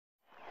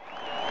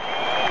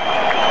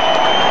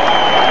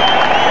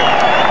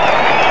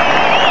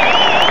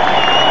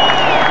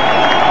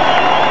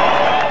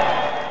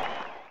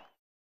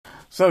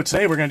So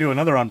today we're going to do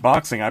another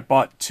unboxing. I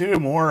bought two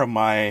more of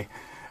my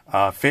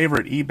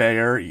favorite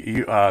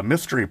eBayer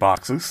mystery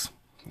boxes.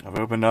 I've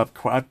opened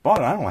up, I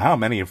don't know how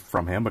many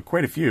from him, but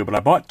quite a few. But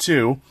I bought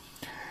two,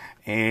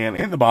 and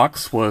in the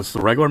box was the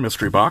regular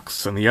mystery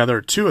box and the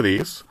other two of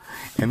these.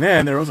 And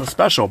then there was a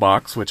special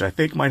box, which I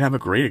think might have a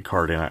graded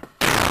card in it.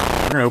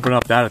 We're going to open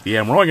up that at the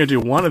end. We're only going to do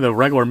one of the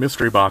regular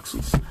mystery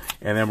boxes,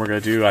 and then we're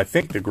going to do, I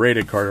think, the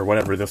graded card or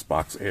whatever this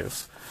box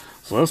is.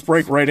 So let's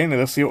break right into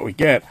this, see what we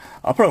get.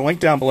 I'll put a link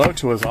down below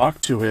to his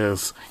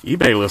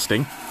eBay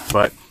listing,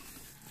 but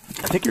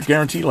I think you're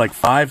guaranteed like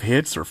 5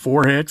 hits or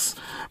 4 hits,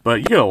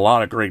 but you get a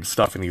lot of great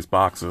stuff in these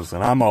boxes,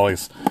 and I'm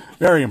always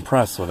very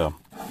impressed with them.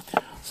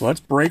 So let's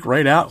break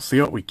right out,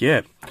 see what we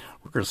get.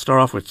 We're going to start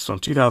off with some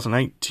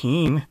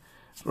 2019,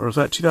 or is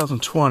that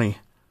 2020?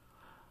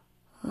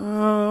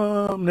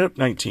 Nope,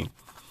 19.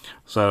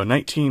 So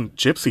 19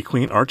 Gypsy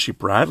Queen Archie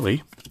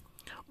Bradley,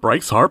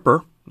 Bryce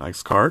Harper,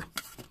 nice card.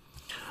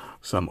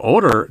 Some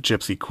older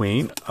Gypsy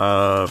Queen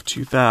of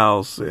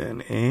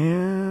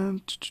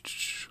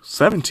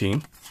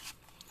 2017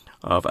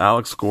 of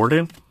Alex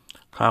Gordon,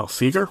 Kyle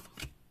Seager,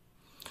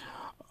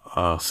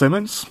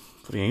 Simmons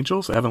for the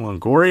Angels, Evan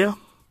Longoria,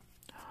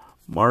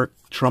 Mark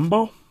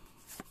Trumbo,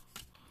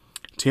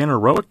 Tanner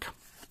Roark,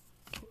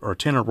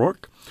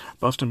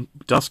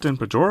 Dustin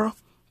Pedroia,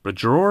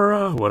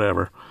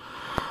 whatever,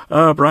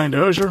 Brian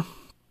Dozier,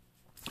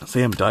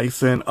 Sam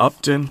Dyson,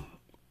 Upton,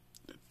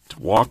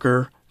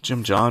 Walker,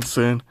 Jim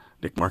Johnson,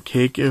 Nick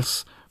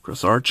Markakis,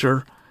 Chris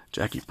Archer,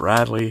 Jackie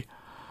Bradley,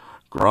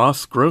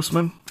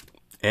 Grossman,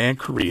 and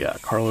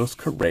Carlos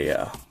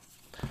Correa.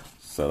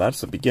 So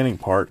that's the beginning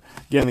part.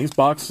 Again, these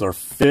boxes are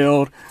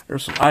filled.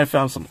 I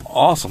found some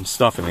awesome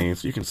stuff in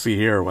these. You can see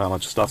here how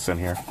much stuff's in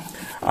here.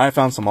 I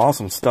found some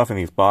awesome stuff in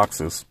these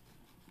boxes.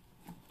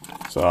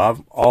 So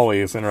I'm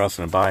always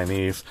interested in buying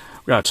these.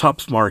 We got a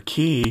Topps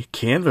Marquee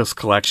Canvas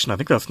collection. I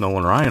think that's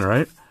Nolan Ryan,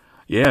 right?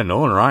 Yeah,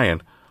 Nolan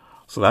Ryan.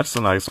 So that's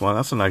a nice one.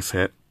 That's a nice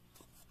hit.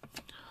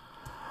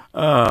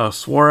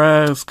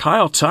 Suarez,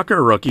 Kyle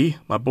Tucker rookie.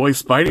 My boy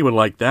Spidey would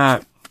like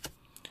that.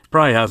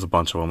 Probably has a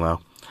bunch of them,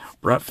 though.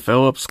 Brett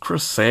Phillips,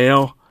 Chris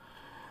Sale,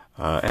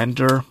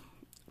 Ender,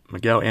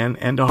 Miguel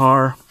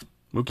Andujar,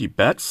 Mookie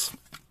Betts,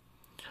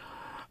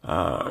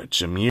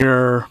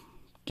 Jameer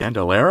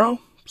Gandolero,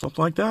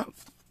 something like that.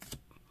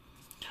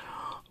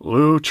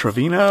 Lou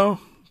Trevino,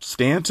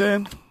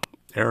 Stanton,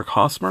 Eric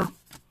Hosmer,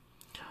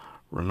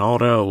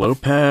 Ronaldo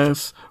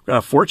Lopez. We got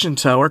a fortune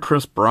teller,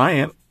 Chris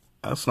Bryant.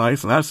 That's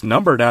nice, and that's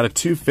numbered out of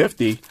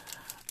 250.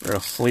 We're going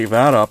to sleeve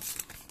that up.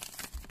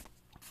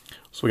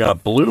 So we got a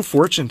blue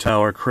fortune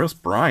teller, Chris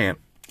Bryant.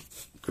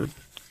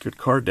 Good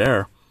card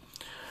there.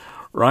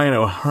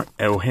 Ryan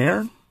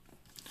O'Hearn.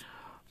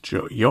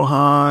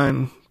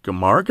 Johan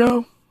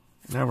Gamargo.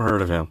 Never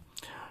heard of him.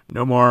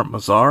 Nomar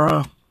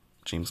Mazara.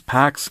 James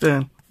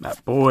Paxton.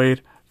 Matt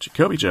Boyd.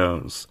 Jacoby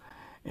Jones.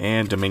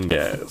 And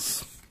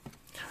Dominguez.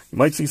 You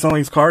might see some of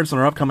these cards in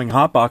our upcoming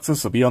hot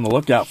boxes, so be on the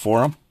lookout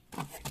for them.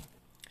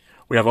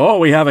 We have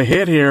a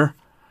hit here.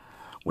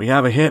 We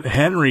have a hit,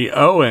 Henry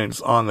Owens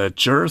on the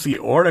jersey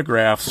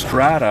autograph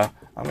Strata.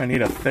 I'm going to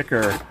need a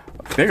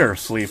bigger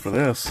sleeve for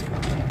this.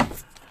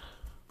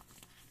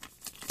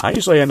 I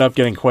usually end up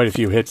getting quite a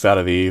few hits out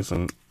of these,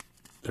 and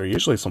they're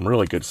usually some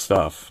really good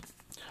stuff.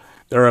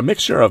 They're a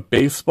mixture of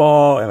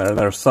baseball, and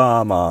there's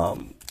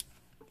some,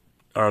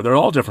 they're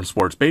all different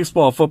sports.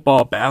 Baseball,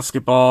 football,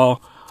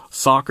 basketball,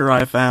 soccer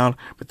I found.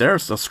 But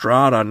there's the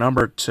Strata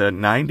numbered to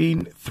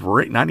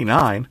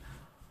 99.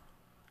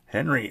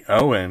 Henry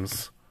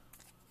Owens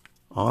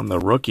on the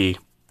rookie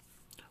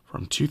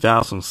from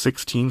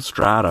 2016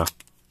 Strata.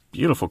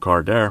 Beautiful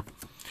card there.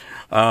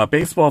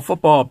 Baseball,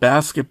 football,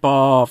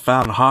 basketball,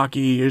 found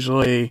hockey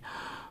usually,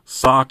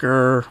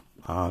 soccer,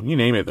 you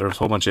name it, there's a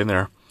whole bunch in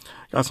there.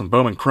 Got some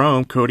Bowman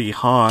Chrome, Cody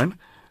Hahn,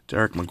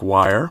 Derek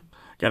McGuire.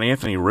 Got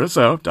Anthony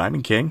Rizzo,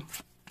 Diamond King.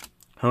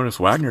 Honus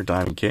Wagner,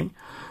 Diamond King.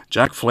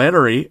 Jack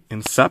Flaherty,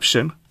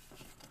 Inception.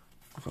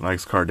 That's a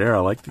nice card there. I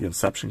like the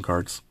Inception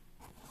cards.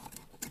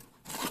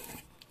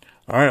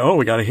 Alright,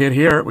 we got a hit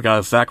here. We got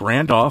a Zach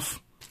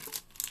Randolph.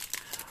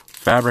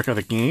 Fabric of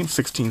the Game,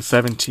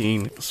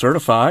 16-17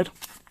 certified.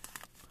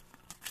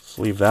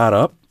 Sleeve that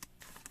up.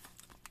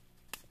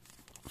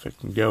 If it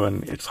can go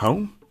in its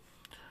home.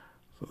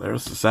 So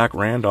there's the Zach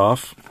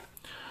Randolph.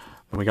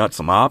 Then we got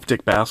some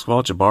Optic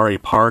basketball.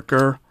 Jabari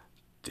Parker,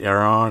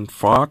 Darren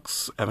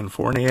Fox, Evan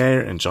Fournier,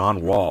 and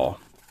John Wall.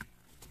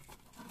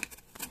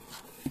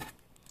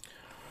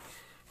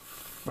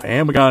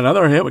 And we got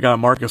another hit. We got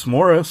Marcus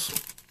Morris.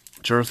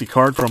 Jersey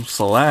card from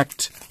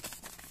Select.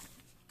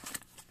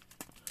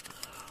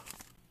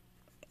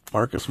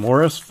 Marcus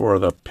Morris for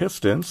the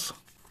Pistons.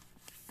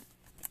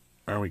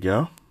 There we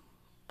go.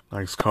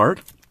 Nice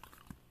card.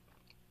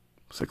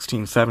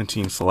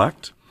 16-17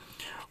 Select.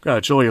 We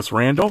got Julius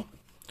Randle.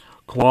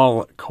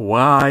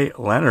 Kawhi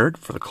Leonard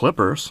for the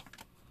Clippers.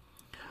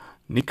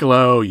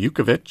 Nikola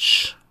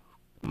Vucevic.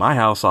 My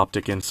House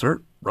Optic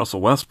insert. Russell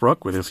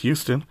Westbrook with his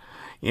Houston.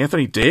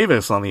 Anthony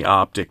Davis on the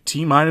Optic.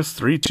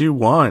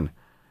 T-321.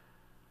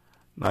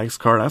 Nice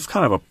card. That's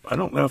kind of a, I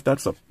don't know if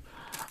that's a,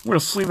 I'm going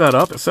to sleeve that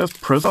up. It says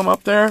Prism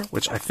up there,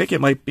 which I think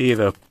it might be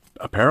a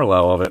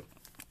parallel of it.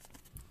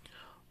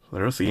 So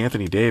there's the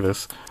Anthony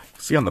Davis.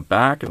 You see on the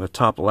back and the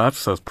top left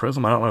says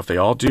Prism. I don't know if they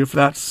all do for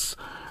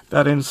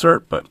that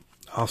insert, but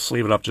I'll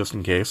sleeve it up just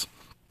in case.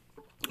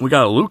 We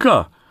got a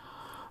Luka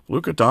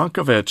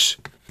Doncic.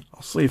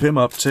 I'll sleeve him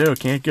up too.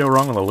 Can't go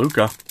wrong with a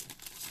Luka.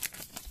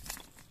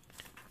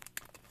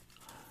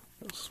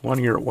 It's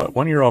 1 year, what,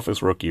 1 year off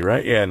his rookie,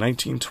 right? Yeah,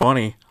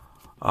 1920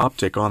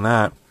 optic on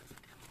that.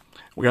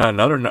 We got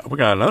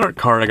another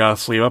card I gotta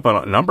sleeve up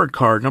on, a numbered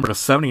card, number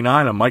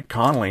 79 of Mike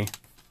Conley.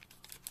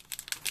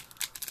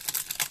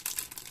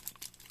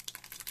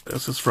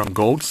 This is from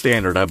Gold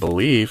Standard, I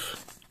believe.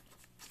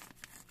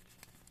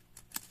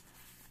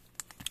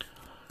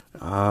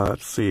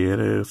 Let's see, it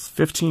is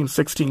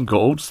 15-16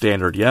 Gold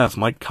Standard. Yes,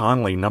 Mike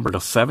Conley, number to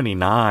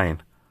 79. I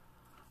don't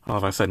know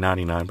if I said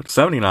 99, but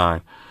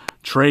 79.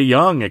 Trae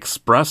Young,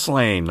 Express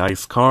Lane,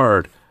 nice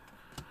card.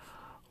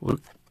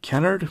 Luke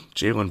Kennard,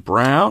 Jaylen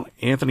Brown,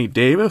 Anthony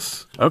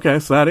Davis. Okay,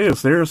 so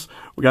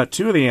we got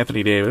two of the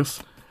Anthony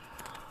Davis.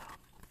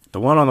 The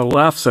one on the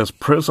left says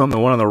Prism, the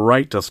one on the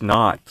right does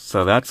not.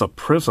 So that's a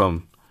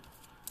Prism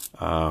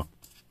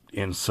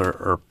insert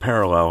or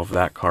parallel of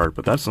that card,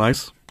 but that's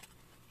nice.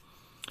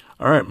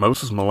 All right,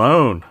 Moses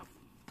Malone,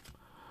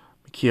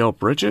 Mikal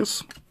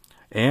Bridges,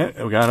 and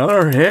we got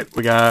another hit.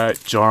 We got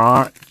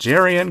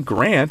Jerian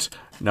Grant,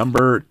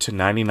 number to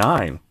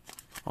 99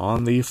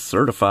 on the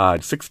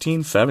certified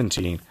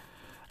 16-17. I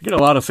get a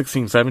lot of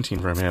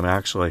 16-17 from him,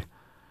 actually.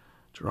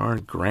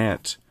 Jerian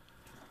Grant.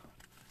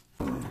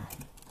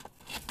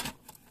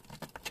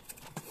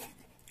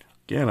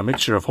 Again, a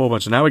mixture of a whole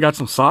bunch. Now we got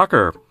some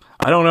soccer.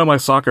 I don't know my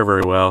soccer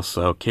very well,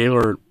 so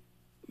Kaylor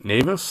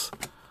Navis,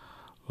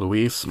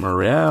 Luis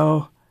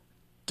Muriel,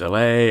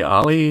 Dele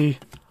Ali,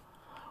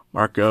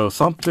 Marco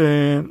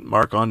something,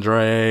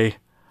 Marc-Andre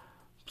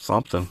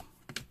something,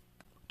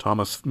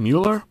 Thomas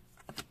Mueller,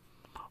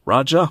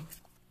 Raja,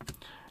 and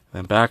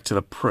then back to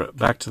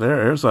there.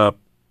 There's a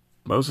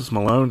Moses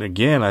Malone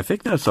again. I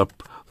think that's a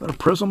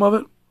Prism of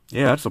it.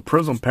 Yeah, that's a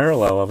Prism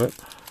parallel of it.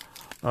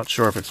 Not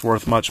sure if it's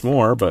worth much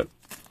more, but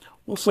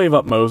we'll save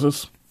up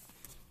Moses.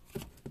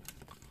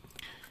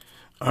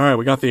 All right,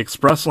 we got the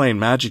Express Lane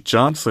Magic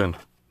Johnson.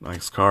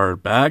 Nice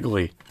card.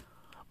 Bagley.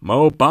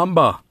 Mo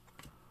Bamba.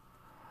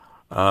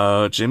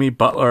 Jimmy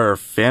Butler.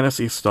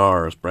 Fantasy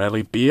Stars.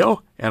 Bradley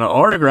Beal. And an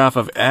autograph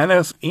of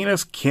Enes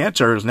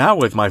Kanter is now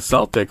with my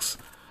Celtics.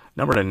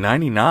 Number to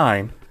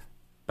 99.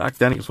 Back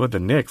then he was with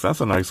the Knicks.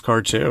 That's a nice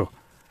card too.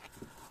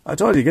 I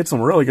told you get some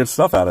really good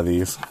stuff out of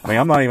these. I mean,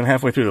 I'm not even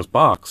halfway through this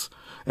box.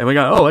 And we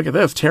got, oh, look at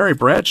this. Terry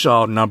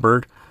Bradshaw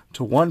numbered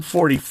to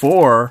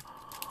 144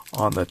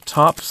 on the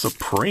Top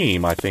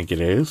Supreme, I think it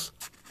is.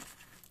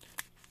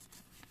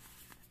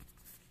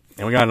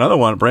 And we got another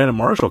one, Brandon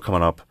Marshall,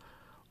 coming up.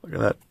 Look at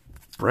that.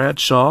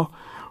 Bradshaw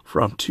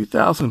from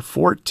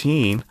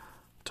 2014.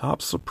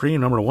 Top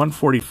Supreme, number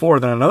 144.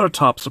 Then another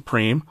Top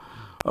Supreme,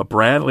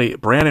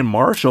 Brandon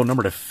Marshall,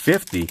 number to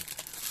 50.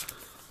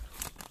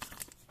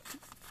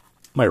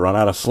 Might run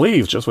out of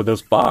sleeves just with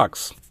this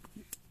box.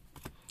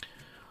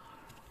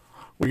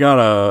 We got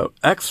a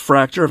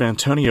X-Fractor of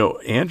Antonio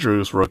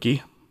Andrews,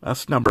 rookie.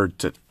 That's numbered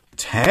to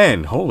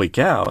 10. Holy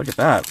cow, look at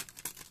that.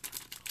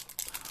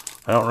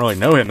 I don't really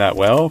know him that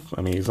well.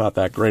 I mean, he's not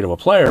that great of a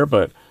player,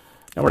 but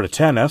number to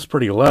 10, that's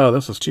pretty low.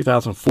 This is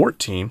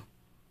 2014.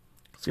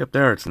 See up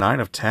there, it's 9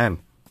 of 10.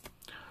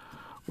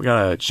 We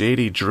got a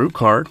JD Drew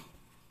card,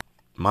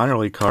 minor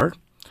league card.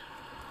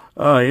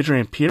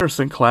 Adrian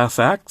Peterson, Class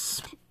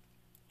X.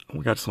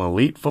 We got some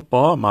elite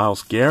football,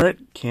 Myles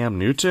Garrett, Cam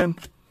Newton,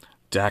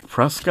 Dak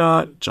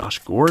Prescott, Josh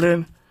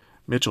Gordon,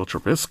 Mitchell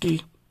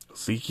Trubisky,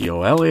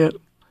 Ezekiel Elliott,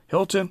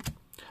 Hilton,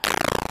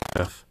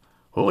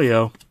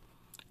 Julio,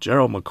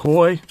 Gerald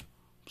McCoy,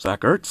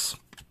 Zach Ertz,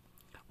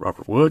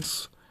 Robert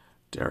Woods,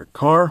 Derek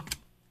Carr,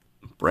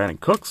 Brandon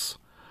Cooks,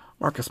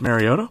 Marcus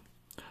Mariota,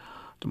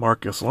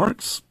 DeMarcus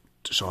Lawrence,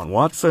 Deshaun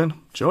Watson,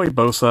 Joey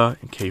Bosa,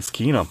 and Case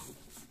Keenum.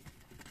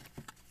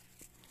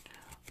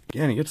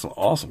 Again, you get some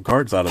awesome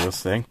cards out of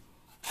this thing.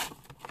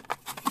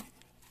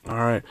 All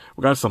right,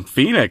 we got some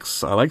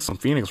Phoenix. I like some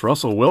Phoenix.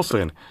 Russell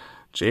Wilson,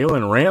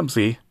 Jalen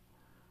Ramsey,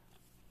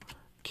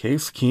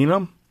 Case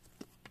Keenum,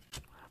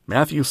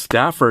 Matthew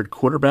Stafford,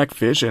 quarterback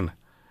vision.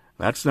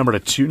 That's number to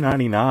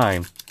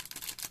 299.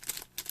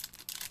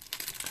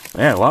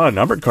 Man, a lot of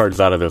numbered cards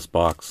out of this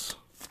box.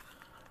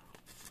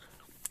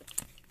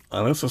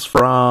 And this is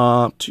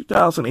from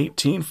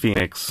 2018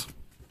 Phoenix.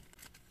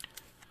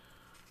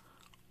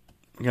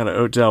 We got an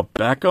Odell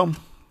Beckham,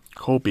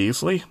 Cole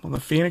Beasley on the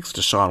Phoenix,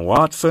 Deshaun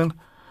Watson,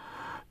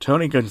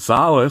 Tony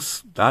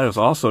Gonzalez. That is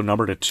also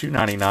numbered to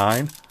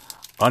 299.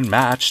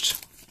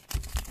 Unmatched.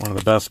 One of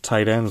the best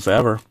tight ends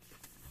ever.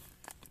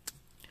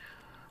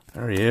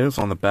 There he is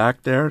on the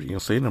back there. You'll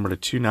see number to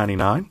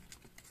 299.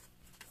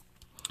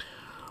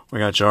 We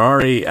got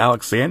Jari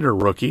Alexander,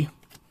 rookie.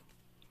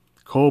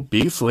 Cole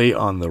Beasley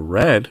on the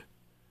red.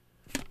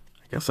 I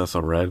guess that's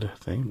a red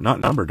thing. Not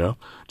numbered, though.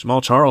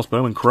 Jamal Charles,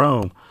 Bowman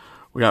Chrome.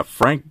 We got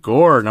Frank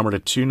Gore, number to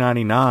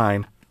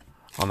 299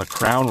 on the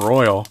Crown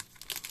Royal,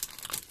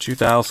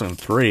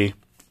 2003.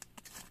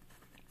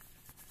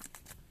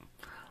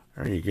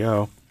 There you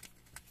go.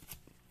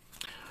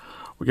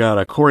 We got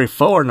a Corey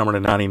Fuller, number to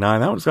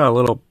 99. That one's got a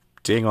little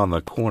ding on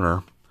the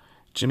corner.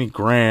 Jimmy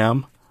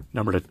Graham,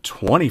 number to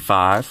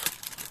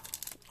 25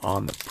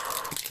 on the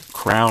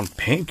Crown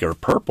Pink or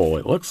Purple,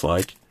 it looks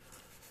like.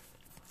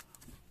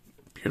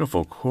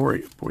 Beautiful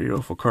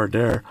beautiful card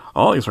there.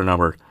 All these are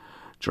numbered.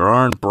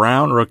 Jerron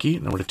Brown, rookie,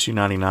 number to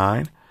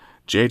 299.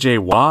 J.J.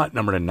 Watt,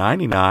 number to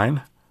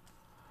 99.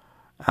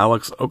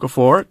 Alex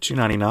Okafor,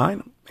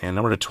 299. And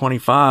number to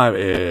 25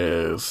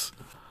 is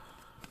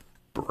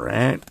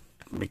Brent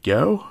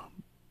McGill.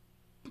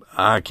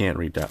 I can't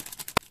read that.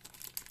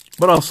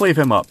 But I'll sleeve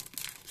him up.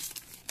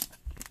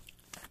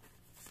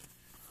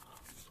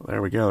 So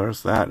there we go.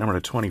 There's that. Number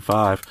to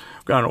 25.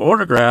 We've got an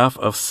autograph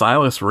of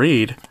Silas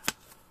Reed.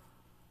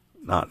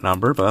 Not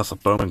numbered, but that's a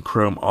Bowman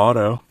Chrome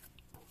Auto.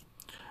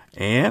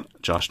 And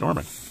Josh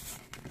Norman.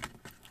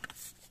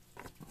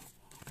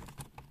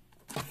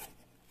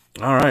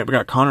 All right, we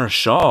got Connor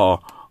Shaw,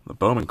 the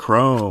Bowman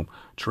Chrome.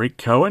 Tariq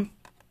Cohen.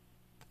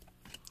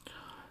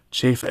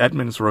 Chase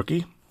Edmonds,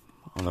 rookie,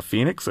 on the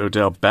Phoenix.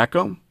 Odell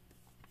Beckham.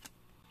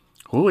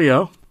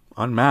 Julio,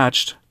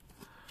 unmatched.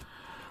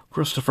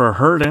 Christopher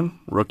Herndon,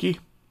 rookie.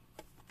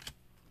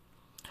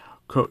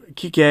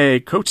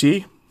 Kike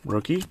Coty,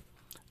 rookie.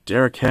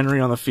 Derrick Henry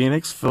on the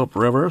Phoenix. Phillip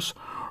Rivers.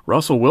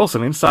 Russell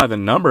Wilson, inside the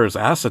numbers,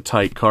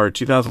 Acetyte card,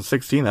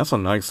 2016. That's a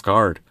nice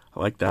card.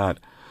 I like that.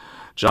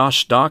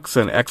 Josh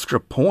Doxson, extra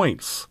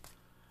points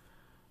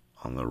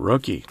on the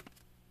rookie.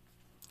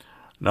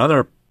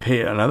 Another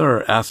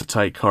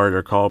Acetyte card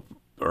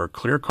or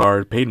clear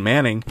card, Peyton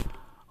Manning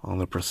on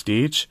the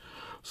Prestige.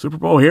 Super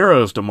Bowl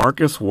Heroes,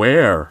 DeMarcus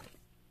Ware.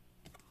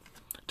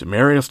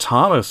 Demaryius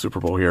Thomas,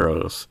 Super Bowl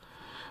Heroes.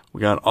 We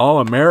got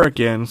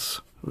All-Americans.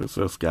 Who is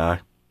this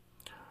guy?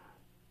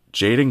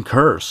 Jaden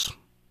Curse.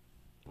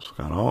 So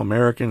got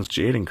All-Americans,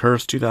 Jaden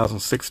Curse,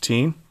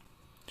 2016.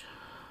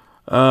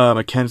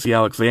 Mackenzie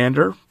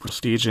Alexander,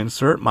 Prestige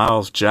insert.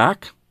 Miles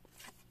Jack.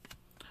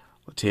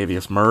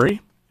 Latavius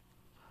Murray.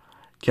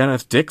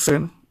 Kenneth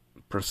Dixon,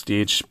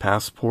 Prestige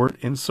passport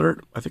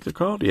insert, I think they're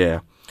called. Yeah.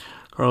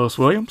 Carlos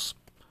Williams.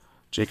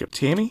 Jacob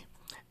Tamme.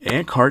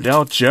 And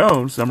Cardell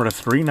Jones, number to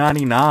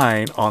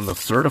 399 on the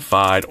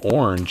certified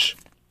orange.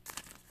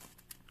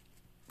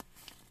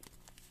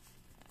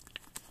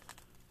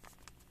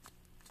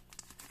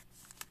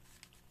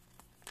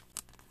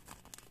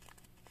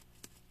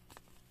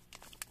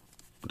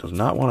 Does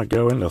not want to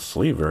go in the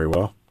sleeve very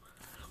well.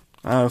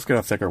 Let's get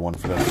a thicker one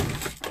for this.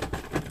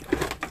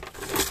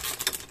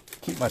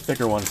 Keep my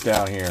thicker ones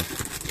down here.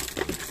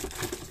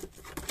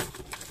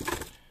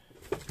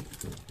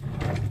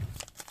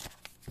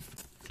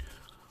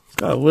 It's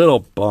got a little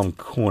bum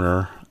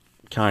corner,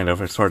 kind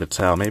of. It's hard to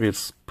tell. Maybe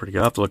it's pretty good.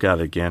 I'll have to look at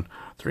it again.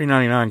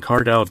 $3.99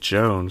 Cardell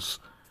Jones.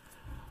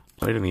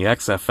 Played in the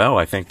XFL,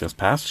 I think, this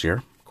past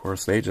year. Of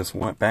course, they just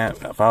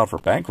filed for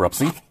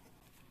bankruptcy.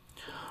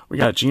 We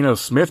got Geno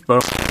Smith,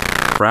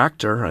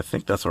 refractor. I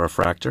think that's a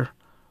refractor.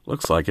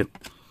 Looks like it.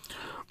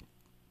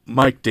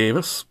 Mike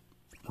Davis,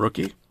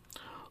 rookie.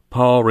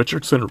 Paul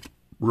Richardson,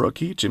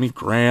 rookie. Jimmy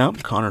Graham.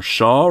 Connor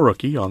Shaw,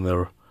 rookie on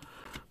the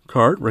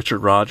card. Richard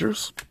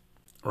Rodgers.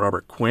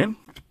 Robert Quinn.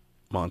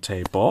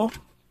 Monte Ball.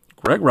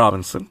 Greg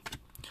Robinson.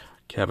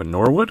 Kevin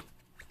Norwood.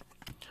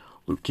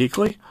 Luke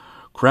Kuechly.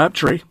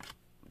 Crabtree.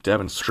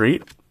 Devin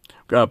Street.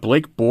 We've got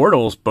Blake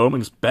Bortles,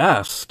 Bowman's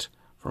Best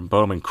from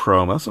Bowman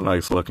Chrome. That's a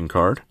nice looking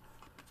card.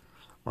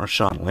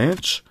 Marshawn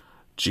Lynch.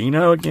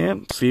 Geno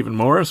again. Stephen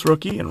Morris,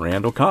 rookie. And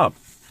Randall Cobb.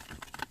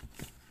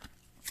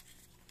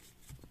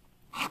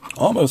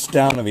 Almost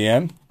down to the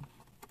end.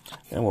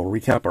 And we'll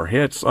recap our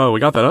hits. Oh, we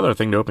got that other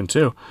thing to open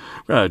too.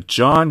 We got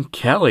John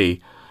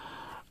Kelly,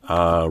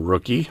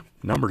 rookie.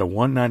 Number to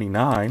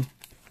 199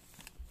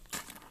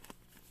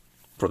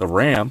 for the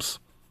Rams.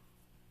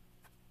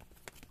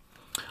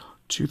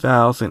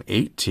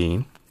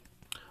 2018.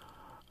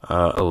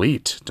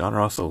 Elite. Don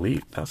Ross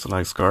Elite. That's a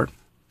nice card.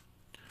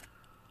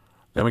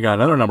 Then we got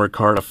another numbered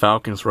card, a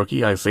Falcons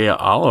rookie, Isaiah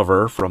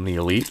Oliver from the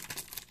Elite.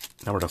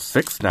 Number to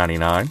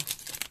 699.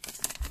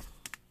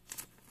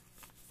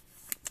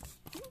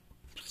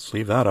 Just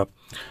leave that up.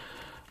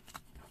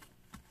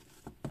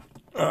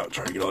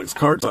 Trying to get all these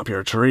cards up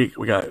here. Tariq.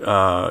 We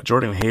got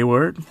Jordan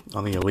Hayward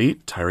on the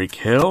Elite. Tyreek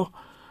Hill.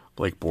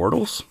 Blake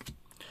Bortles.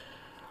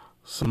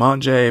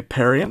 Samaje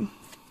Perine.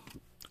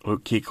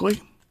 Luke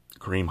Kuechly.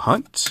 Kareem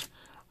Hunt.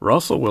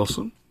 Russell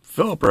Wilson.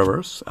 Phillip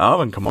Rivers.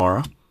 Alvin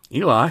Kamara.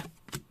 Eli.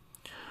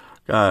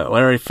 Got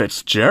Larry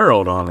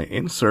Fitzgerald on the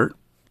insert.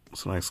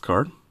 It's a nice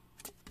card.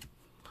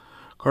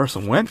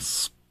 Carson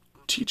Wentz.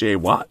 TJ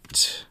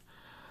Watt.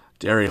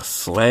 Darius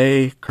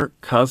Slay. Kirk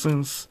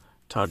Cousins.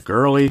 Todd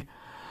Gurley.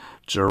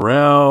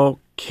 Jarrell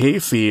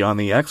Casey on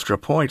the extra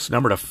points.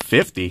 Number to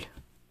 50.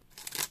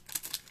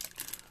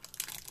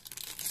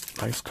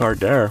 Nice card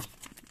there.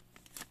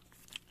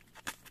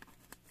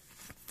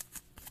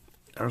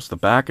 There's the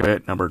back of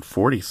it. Numbered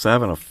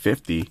 47 of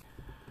 50.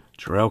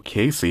 Jarrell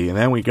Casey. And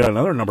then we got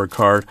another numbered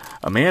card.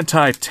 A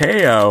Manti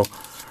Te'o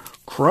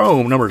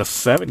Chrome, number to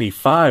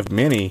 75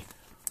 mini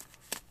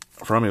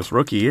from his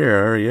rookie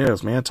year. There he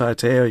is, Manti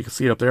Te'o. You can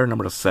see it up there,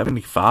 number to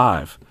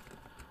 75.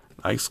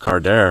 Nice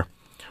card there.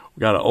 We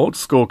got an old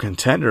school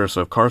contenders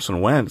of Carson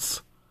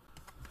Wentz.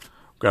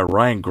 We got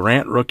Ryan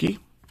Grant rookie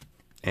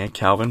and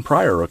Calvin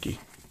Pryor rookie.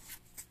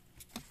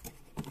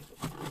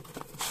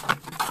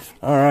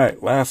 All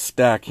right, last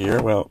stack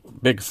here. Well,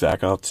 big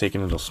stack. I'll take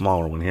it into a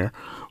smaller one here.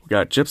 We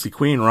got Gypsy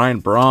Queen,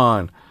 Ryan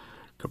Braun,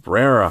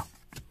 Cabrera,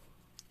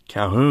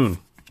 Calhoun,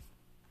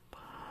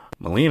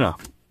 Molina,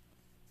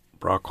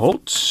 Brock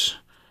Holt.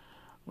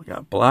 We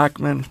got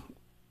Blackman,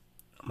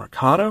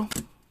 Mercado,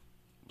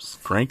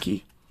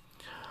 Skranky,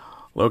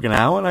 Logan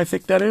Allen, I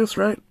think that is,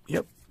 right?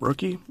 Yep,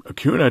 rookie.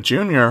 Acuna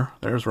Jr.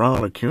 There's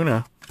Ronald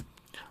Acuna.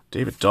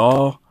 David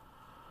Dahl,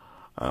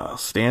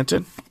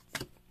 Stanton,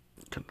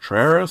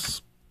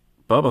 Contreras,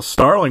 Bubba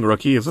Starling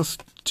rookie. Is this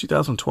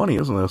 2020,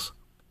 isn't this?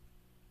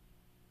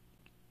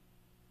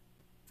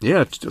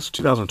 Yeah, it's just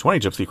 2020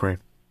 Gypsy Queen.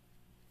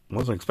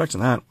 Wasn't expecting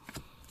that.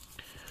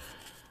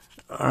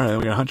 All right,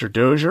 we got Hunter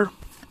Dozier.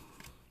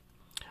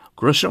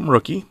 Grisham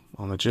rookie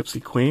on the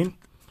Gypsy Queen.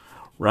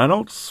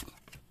 Reynolds.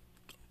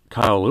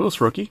 Kyle Lewis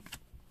rookie.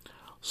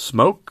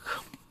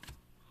 Smoke.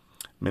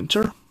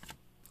 Minter.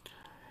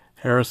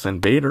 Harrison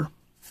Bader.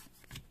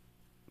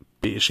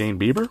 Shane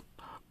Bieber.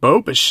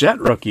 Bo Bichette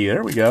rookie.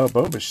 There we go.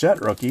 Bo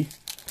Bichette rookie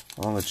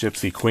on the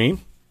Gypsy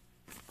Queen.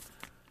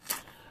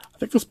 I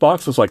think this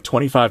box was like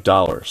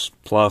 $25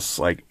 plus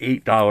like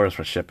 $8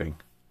 for shipping.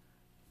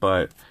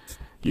 But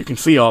you can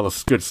see all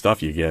the good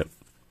stuff you get.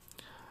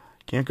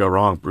 Can't go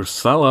wrong.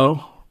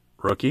 Brucello,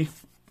 rookie.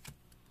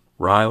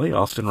 Riley,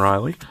 Austin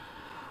Riley.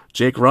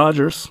 Jake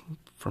Rogers,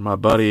 for my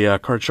buddy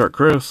Card Shark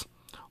Chris.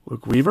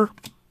 Luke Weaver.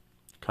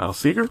 Kyle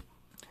Seager.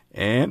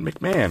 And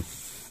McMahon.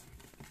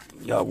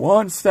 Got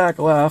one stack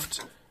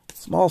left.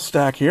 Small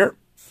stack here.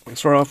 We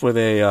start off with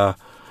a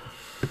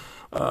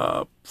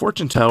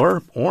Fortune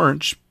Teller,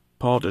 orange,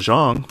 Paul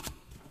DeJong.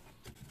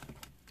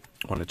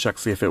 Want to check,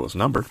 see if it was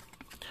numbered.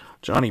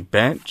 Johnny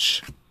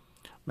Bench,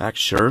 Max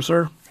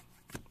Scherzer,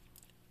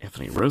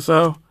 Anthony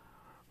Rizzo,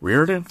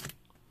 Reardon,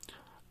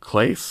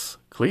 Cleese,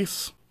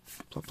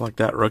 something like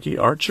that, rookie.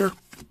 Archer,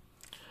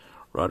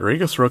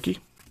 Rodriguez, rookie.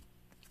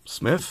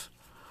 Smith,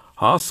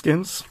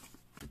 Hoskins.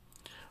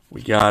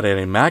 We got an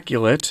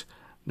immaculate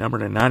number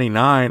to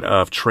 99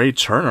 of Trey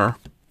Turner.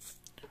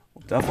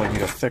 We'll definitely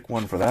need a thick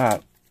one for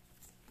that.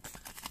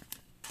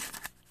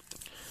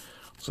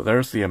 So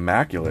there's the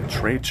immaculate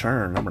Trey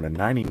Turner number to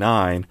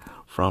 99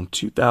 from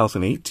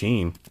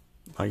 2018.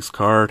 Nice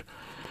card.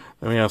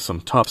 Then we have some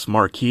Topps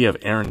Marquee of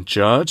Aaron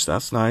Judge.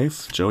 That's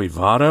nice. Joey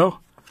Votto.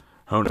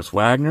 Honus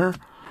Wagner.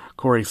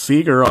 Corey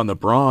Seager on the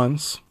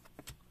bronze.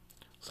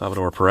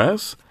 Salvador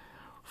Perez.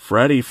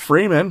 Freddie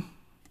Freeman.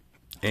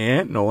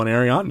 And Nolan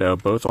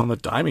Arenado, both on the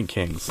Diamond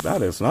Kings.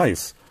 That is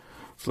nice.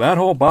 So that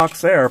whole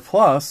box there,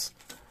 plus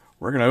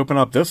we're going to open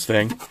up this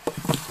thing,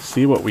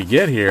 see what we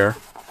get here.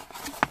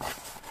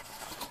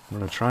 I'm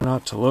going to try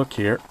not to look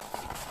here.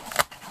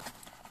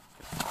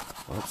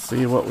 Let's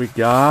see what we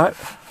got.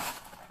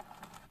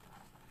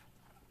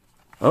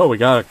 Oh, we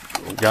got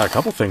a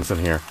couple things in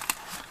here.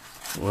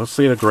 Let's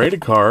see the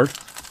graded card.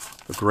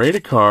 The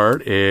graded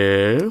card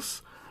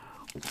is,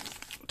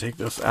 take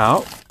this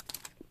out.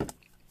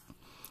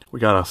 We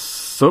got a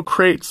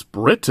Socrates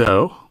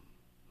Brito.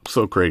 I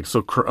don't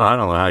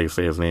know how you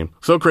say his name.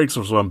 Socrates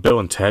was on Bill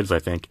and Ted's, I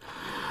think.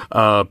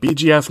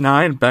 BGS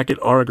 9, Beckett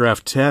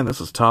Autograph 10. This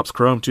is Topps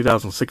Chrome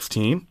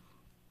 2016.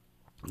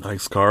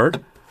 Nice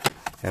card.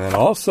 And then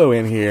also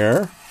in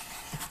here,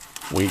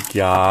 we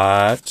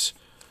got,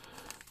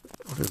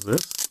 what is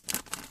this?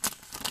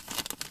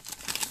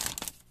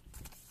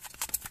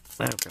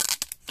 Man, I've got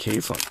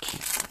case on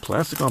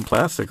plastic on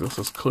plastic. This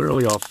is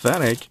clearly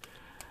authentic.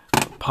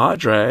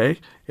 Padre.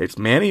 It's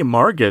Manny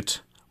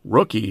Margit,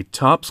 rookie,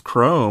 Topps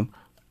Chrome.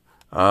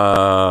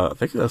 I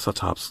think that's a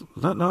Topps.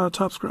 Not a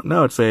Topps Chrome.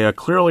 No, it's a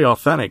clearly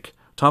authentic.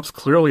 Topps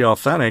Clearly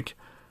Authentic.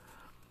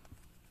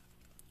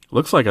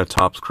 Looks like a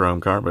Topps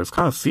Chrome card, but it's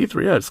kind of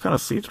see-through. Yeah, it's kind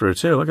of see-through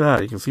too. Look at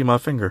that. You can see my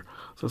finger.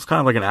 So it's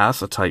kind of like an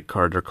acetate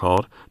card, they're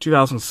called.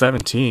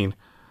 2017.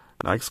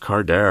 Nice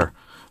card there.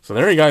 So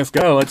there you guys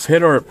go. Let's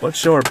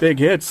show our big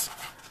hits.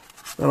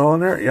 Is that all in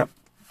there? Yep.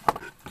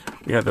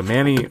 We had the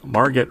Manny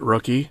Margit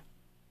rookie.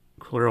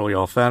 Clearly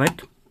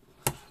authentic.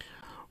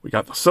 We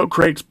got the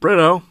Socrates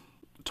Brito,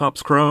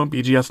 Topps Chrome,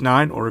 BGS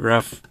 9,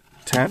 Autograph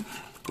 10,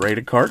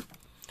 graded card.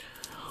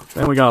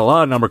 Then we got a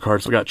lot of number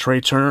cards. We got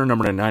Trey Turner,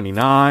 number to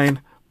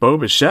 99, Bo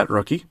Bichette,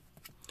 rookie,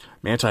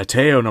 Manti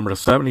Te'o, number to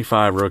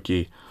 75,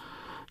 rookie,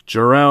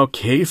 Jarrell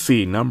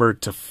Casey, number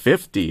to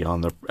 50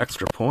 on the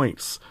extra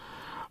points,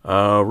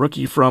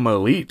 rookie from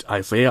Elite,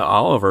 Isaiah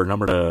Oliver,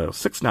 number to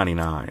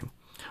 699,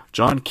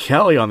 John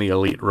Kelly on the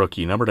Elite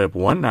rookie, number to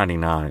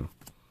 199.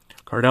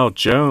 Cardell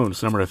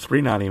Jones, number to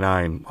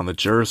 399 on the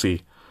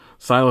jersey.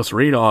 Silas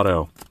Reed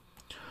auto.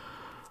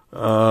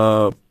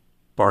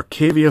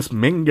 Barcavius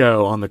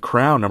Mingo on the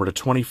Crown, number to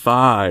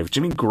 25.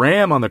 Jimmy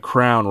Graham on the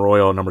Crown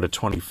Royal, number to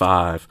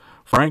 25.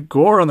 Frank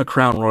Gore on the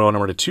Crown Royal,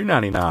 number to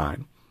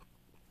 299.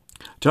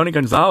 Tony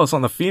Gonzalez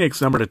on the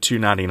Phoenix, number to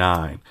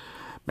 299.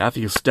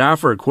 Matthew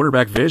Stafford,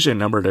 quarterback vision,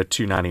 number to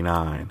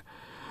 299.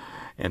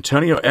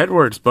 Antonio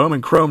Edwards,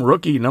 Bowman Chrome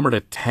rookie, number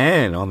to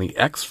 10 on the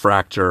X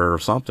Fracture or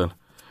something.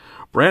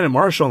 Brandon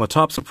Marshall on the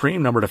Top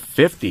Supreme, number to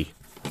 50.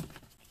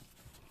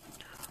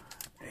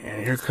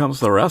 And here comes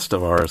the rest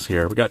of ours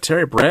here. We got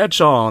Terry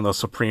Bradshaw on the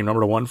Supreme,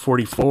 number to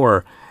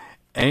 144.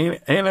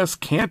 Anis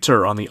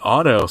Cantor on the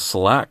Auto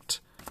Select.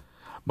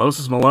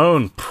 Moses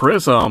Malone,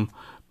 Prism,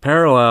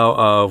 parallel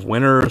of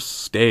Winners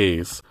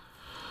Stays.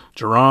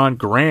 Jerron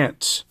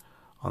Grant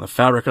on the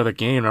Fabric of the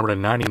Game, number to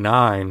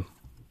 99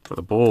 for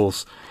the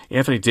Bulls.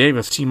 Anthony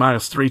Davis,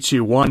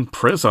 T-321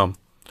 Prism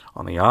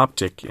on the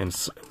Optic in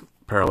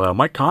parallel.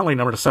 Mike Conley,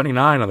 number to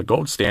 79 on the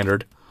Gold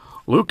Standard.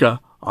 Luka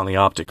on the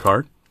Optic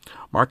card.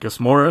 Marcus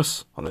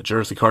Morris on the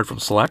jersey card from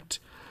Select.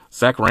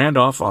 Zach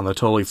Randolph on the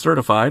Totally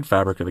Certified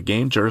Fabric of the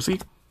Game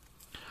jersey.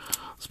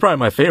 It's probably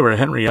my favorite,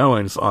 Henry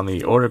Owens on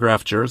the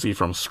autographed jersey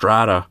from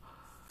Strata.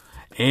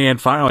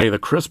 And finally, the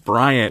Chris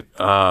Bryant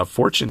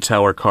Fortune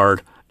Teller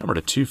card, number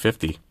to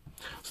 250.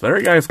 So there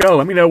you guys go.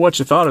 Let me know what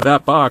you thought of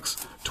that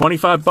box.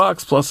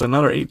 $25 plus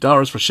another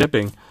 $8 for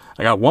shipping.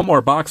 I got one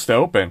more box to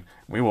open.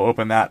 We will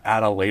open that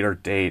at a later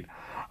date.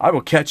 I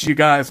will catch you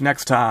guys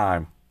next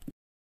time.